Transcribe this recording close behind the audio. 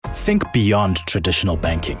Think beyond traditional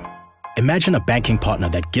banking. Imagine a banking partner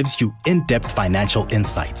that gives you in-depth financial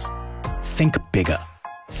insights. Think bigger.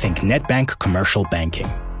 Think Nedbank Commercial Banking.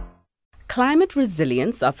 Climate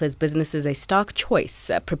resilience offers businesses a stark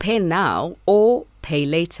choice: prepare now or pay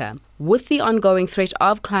later. With the ongoing threat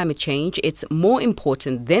of climate change, it's more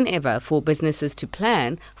important than ever for businesses to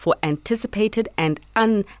plan for anticipated and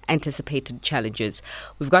unanticipated challenges.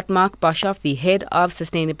 We've got Mark Boshoff, the Head of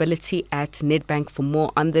Sustainability at Nedbank, for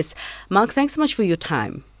more on this. Mark, thanks so much for your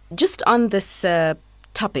time. Just on this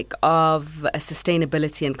topic of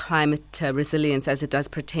sustainability and climate resilience as it does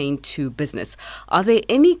pertain to business, are there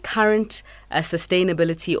any current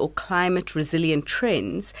sustainability or climate resilient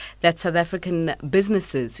trends that South African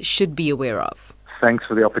businesses should be aware of? Thanks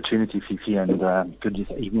for the opportunity, Fifi, and good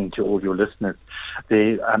evening to all your listeners.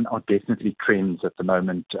 There are definitely trends at the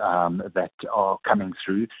moment that are coming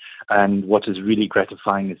through, and what is really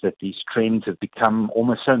gratifying is that these trends have become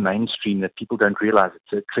almost so mainstream that people don't realize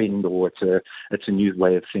it's a trend or it's a new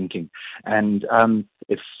way of thinking. And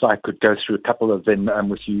if I could go through a couple of them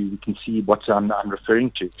with you, you can see what I'm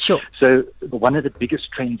referring to. Sure. So one of the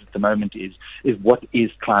biggest trends at the moment is what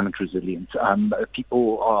is climate resilience.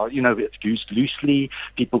 People are, it's used loosely.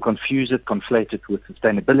 People confuse it, conflate it with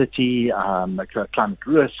sustainability, climate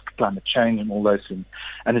risk, climate change, and all those things.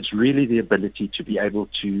 And it's really the ability to be able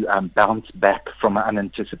to bounce back from an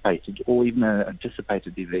unanticipated or even an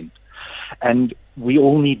anticipated event. And we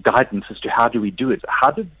all need guidance as to how do we do it.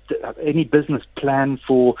 How did any business plan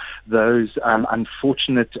for those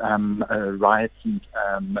unfortunate riots and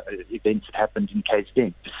events that happened in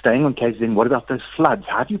KZN? Staying on KZN, what about those floods?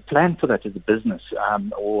 How do you plan for that as a business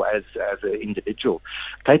or as an individual?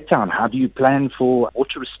 Cape Town, how do you plan for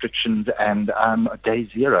water restrictions and day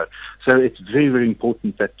zero? So it's very, very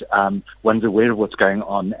important that one's aware of what's going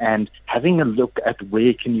on and having a look at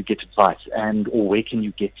where can you get advice or where can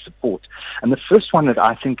you get support. And the first one that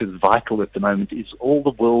I think is vital at the moment is all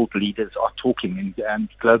the world leaders are talking and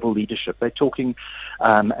global leadership. They're talking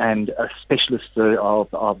and specialists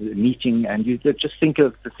are meeting, and you just think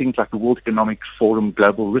of the things like the World Economic Forum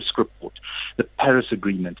Global Risk Report, the Paris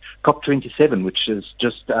Agreement, COP27, which is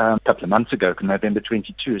just a couple of months ago, November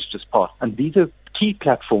 22 is just passed. And these are key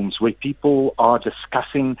platforms where people are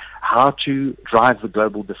discussing how to drive the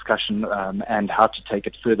global discussion and how to take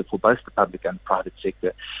it further for both the public and private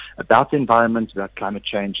sector about the environment, about climate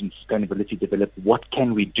change and sustainability develop. What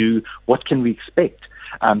can we do? What can we expect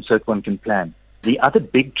so that one can plan? The other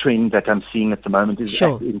big trend that I'm seeing at the moment is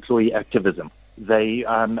employee activism.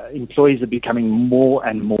 Employees are becoming more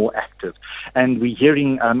and more active. And we're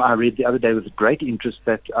hearing, I read the other day with great interest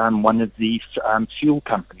that one of the fuel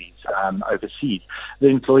companies overseas, the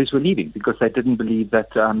employees were leaving because they didn't believe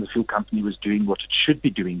that the fuel company was doing what it should be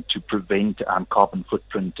doing to prevent carbon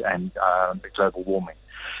footprint and global warming.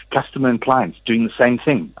 Customer and clients doing the same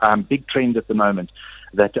thing. Big trend at the moment.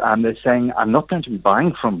 That they're saying, I'm not going to be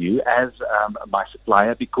buying from you as my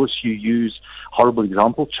supplier because you use, horrible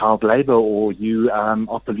example, child labor, or you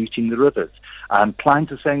are polluting the rivers.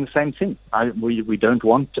 Clients are saying the same thing. We don't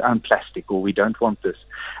want plastic, or we don't want this.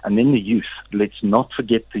 And then the youth. Let's not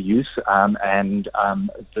forget the youth and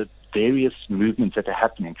the various movements that are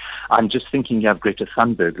happening. I'm just thinking of Greta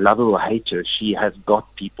Thunberg, love her or hate her, she has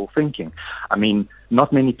got people thinking. I mean,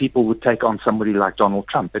 not many people would take on somebody like Donald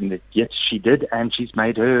Trump, and yet she did, and she's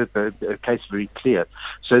made her case very clear.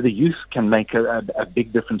 So the youth can make a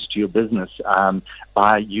big difference to your business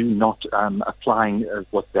by you not applying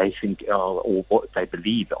what they think or what they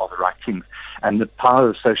believe are the right things. And the power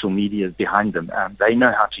of social media is behind them. They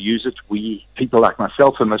know how to use it. People like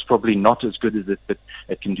myself, are most probably not as good as it, but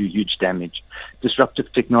it can do huge damage.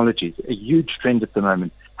 Disruptive technologies, a huge trend at the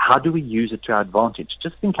moment. How do we use it to our advantage?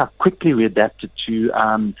 Just think how quickly we adapted to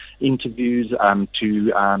interviews,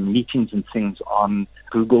 to meetings and things on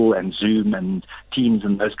Google and Zoom and Teams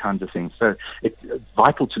and those kinds of things. So it's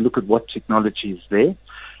vital to look at what technology is there.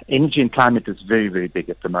 Energy and climate is very, very big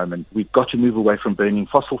at the moment. We've got to move away from burning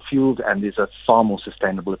fossil fuels, and there's a far more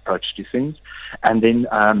sustainable approach to things. And then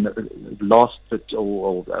one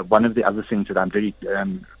of the other things that I'm very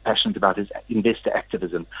passionate about is investor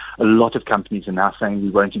activism. A lot of companies are now saying we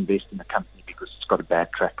won't invest in a company because it's got a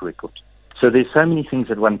bad track record. So there's so many things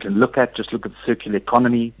that one can look at. Just look at the circular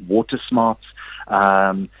economy, water smarts,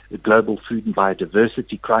 the global food and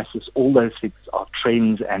biodiversity crisis. All those things are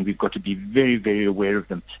trends, and we've got to be very, very aware of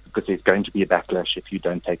them because there's going to be a backlash if you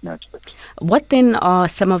don't take note of it. What then are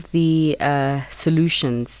some of the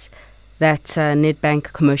solutions that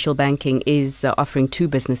Nedbank Commercial Banking is offering to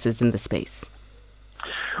businesses in the space?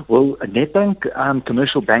 Well, Nedbank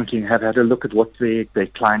Commercial Banking have had a look at what their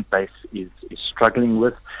client base is struggling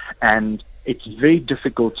with, and it's very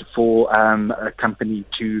difficult for a company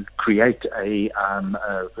to create a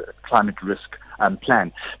climate risk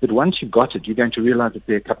plan. But once you've got it, you're going to realize that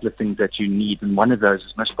there are a couple of things that you need, and one of those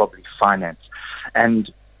is most probably finance.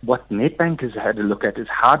 And what Nedbank has had a look at is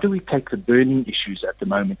how do we take the burning issues at the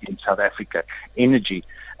moment in South Africa, energy,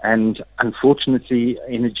 and unfortunately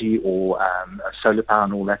energy or solar power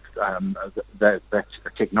and all that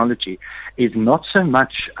technology is not so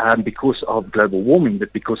much because of global warming,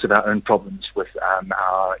 but because of our own problems with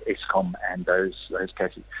our Eskom and those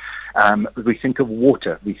cases. We think of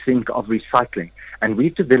water, we think of recycling, and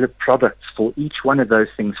we've developed products for each one of those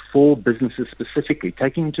things for businesses specifically,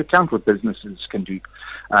 taking into account what businesses can do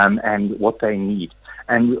and what they need.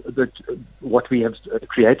 And what we have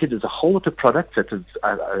created is a whole lot of products that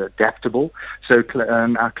are adaptable, so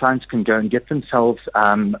our clients can go and get themselves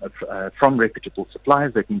from reputable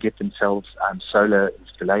suppliers. They can get themselves solar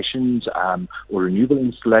installations or renewable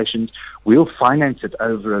installations. We'll finance it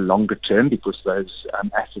over a longer term because those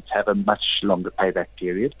assets have a much longer payback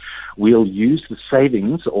period. We'll use the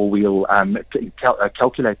savings, or we'll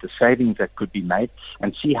calculate the savings that could be made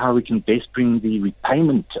and see how we can best bring the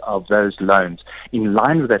repayment of those loans in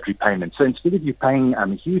line with that repayment. So instead of you paying a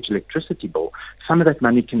huge electricity bill, some of that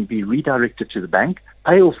money can be redirected to the bank,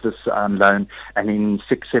 pay off this loan, and in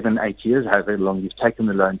 6, 7, 8 years, however long you've taken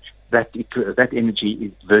the loan, that energy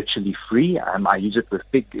is virtually free. I use it with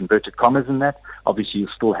big inverted commas in that. Obviously, you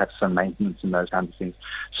still have some maintenance and those kinds of things.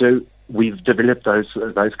 So we've developed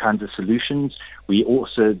those kinds of solutions. We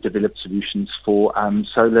also developed solutions for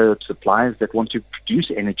solar suppliers that want to produce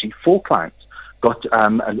energy for clients. Got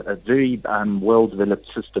a very well-developed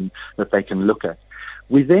system that they can look at.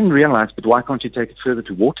 We then realized, but why can't you take it further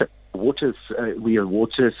to water? We are a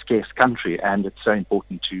water-scarce country, and it's so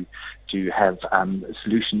important to have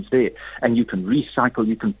solutions there. And you can recycle,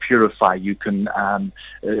 you can purify, you can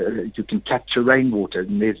capture rainwater.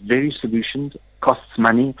 And there's various solutions, costs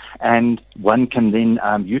money, and one can then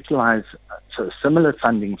utilize similar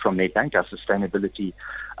funding from Nedbank, our sustainability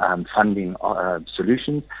funding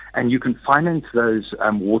solutions, and you can finance those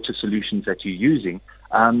water solutions that you're using.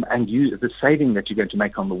 And use the saving that you're going to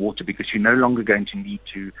make on the water, because you're no longer going to need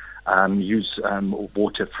to use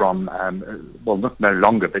water from, not no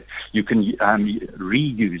longer, but you can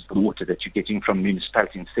reuse the water that you're getting from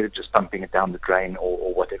municipality instead of just pumping it down the drain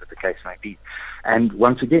or whatever the case may be. And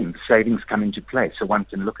once again, savings come into play, so one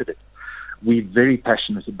can look at it. We're very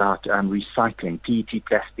passionate about recycling, PET,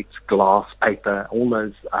 plastics, glass, paper, all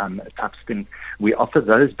those types of things. We offer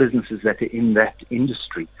those businesses that are in that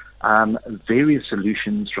industry various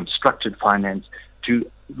solutions, from structured finance to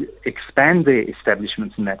expand their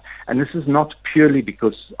establishments in that. And this is not purely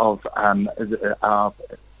because of our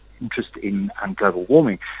interest in global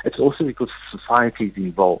warming. It's also because society is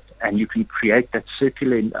involved, and you can create that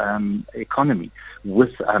circular economy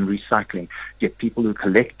with recycling. Get people who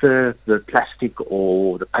collect the plastic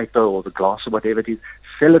or the paper or the glass or whatever it is,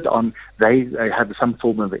 sell it on. They have some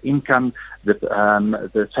form of income.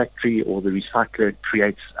 The factory or the recycler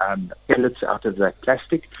creates pellets out of that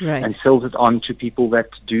plastic, right, and sells it on to people that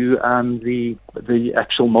do the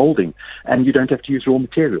actual molding, and you don't have to use raw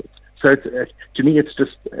materials. So to me, it's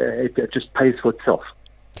just it just pays for itself.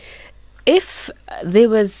 If there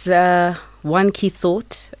was one key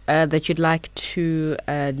thought that you'd like to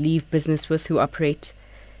leave business with who operate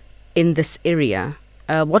in this area,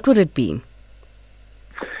 what would it be?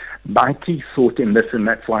 My key thought in this, and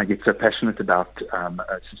that's why I get so passionate about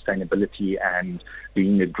sustainability and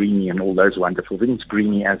being a greenie and all those wonderful things,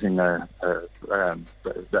 greenie as in the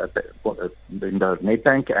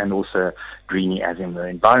Nedbank, and also greenie as in the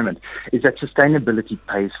environment, is that sustainability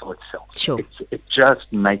pays for itself. Sure. It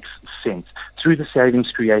just makes sense. Through the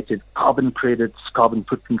savings created, carbon credits, carbon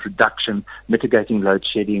footprint reduction, mitigating load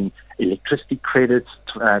shedding, electricity credits,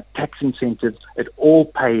 tax incentives, it all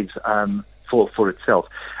pays for itself.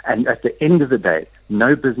 And at the end of the day,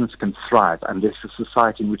 no business can thrive unless the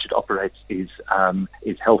society in which it operates is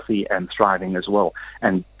healthy and thriving as well.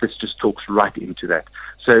 And this just talks right into that.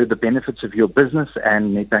 So the benefits of your business,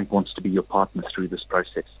 and Nedbank wants to be your partner through this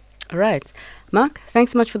process. All right. Mark,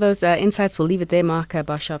 thanks so much for those insights. We'll leave it there. Mark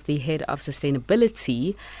Boshoff, the Head of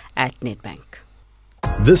Sustainability at Nedbank.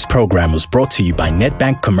 This program was brought to you by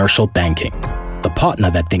Nedbank Commercial Banking, the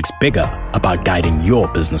partner that thinks bigger about guiding your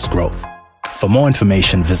business growth. For more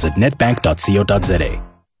information, visit nedbank.co.za.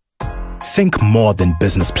 Think more than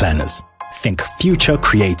business planners. Think future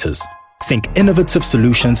creators. Think innovative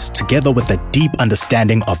solutions together with a deep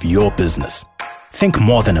understanding of your business. Think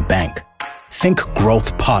more than a bank. Think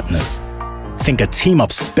growth partners. Think a team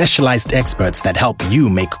of specialized experts that help you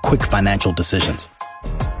make quick financial decisions.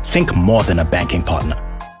 Think more than a banking partner.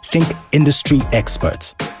 Think industry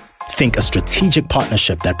experts. Think a strategic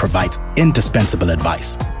partnership that provides indispensable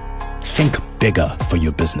advice. Think bigger for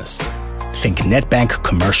your business. Think Nedbank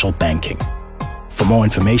Commercial Banking. For more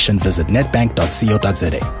information, visit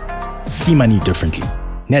nedbank.co.za. See money differently.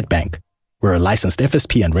 Nedbank. We're a licensed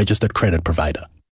FSP and registered credit provider.